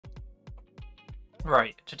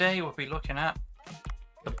Right, today we'll be looking at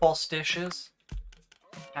the boss dishes,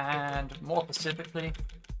 and more specifically,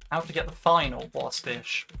 how to get the final boss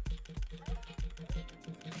dish.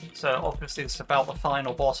 So obviously it's about the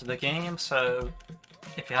final boss of the game, so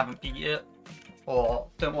if you haven't beat it, or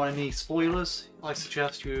don't want any spoilers, I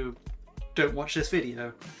suggest you don't watch this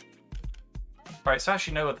video. Right, so as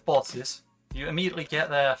you know what the boss is, you immediately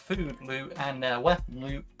get their food loot and their weapon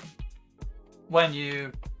loot when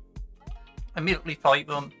you immediately fight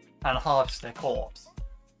them and harvest their corpse.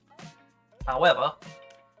 However,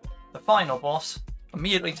 the final boss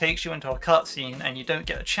immediately takes you into a cutscene and you don't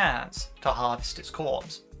get a chance to harvest its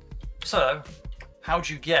corpse. So, how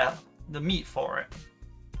do you get the meat for it?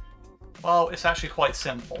 Well, it's actually quite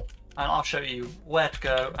simple, and I'll show you where to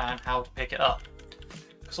go and how to pick it up.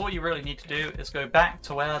 Because all you really need to do is go back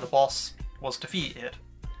to where the boss was defeated.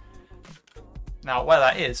 Now, where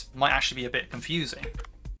that is might actually be a bit confusing.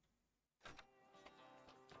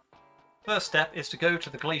 First step is to go to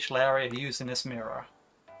the glacial area using this mirror.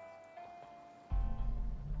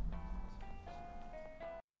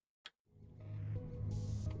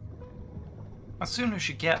 As soon as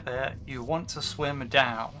you get there, you want to swim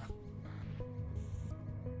down.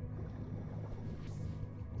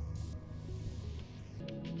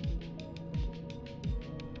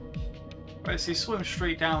 Right, so you swim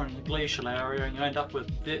straight down in the glacial area and you end up with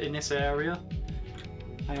it in this area.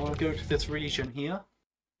 And you want to go to this region here.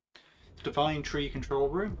 Divine Tree Control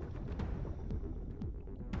Room.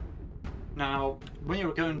 Now, when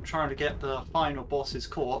you're trying to get the final boss's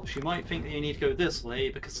corpse, you might think that you need to go this way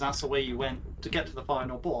because that's the way you went to get to the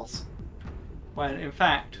final boss. When in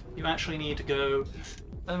fact, you actually need to go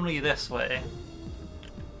only this way.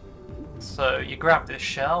 So you grab this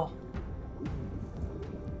shell,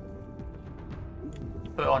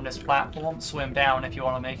 put it on this platform, swim down if you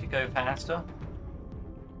want to make it go faster.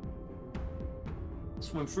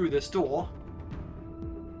 Swim through this door.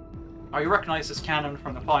 Oh, you recognise this cannon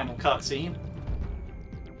from the final cutscene.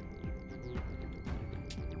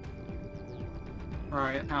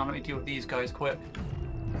 Right, now let me deal with these guys quick.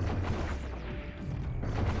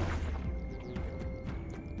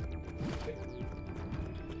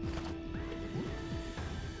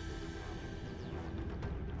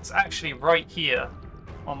 It's actually right here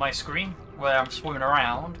on my screen where I'm swimming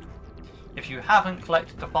around. If you haven't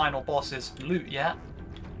collected the final boss's loot yet,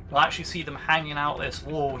 you'll actually see them hanging out this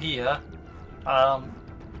wall here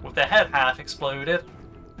with their head half exploded,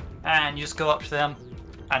 and you just go up to them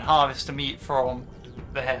and harvest the meat from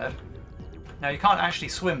the head. Now you can't actually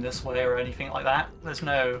swim this way or anything like that. There's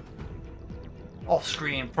no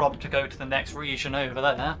off-screen prompt to go to the next region over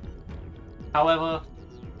there. However,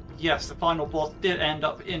 yes, the final boss did end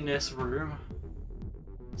up in this room,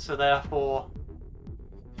 so therefore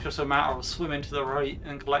it's just a matter of swimming to the right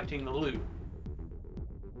and collecting the loot.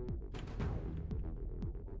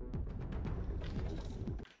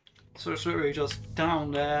 So it's literally just down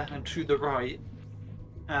there and to the right,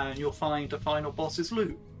 and you'll find the final boss's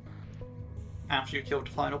loot. After you killed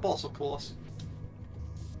the final boss, of course.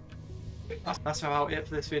 That's about it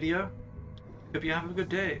for this video. Hope you have a good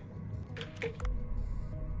day.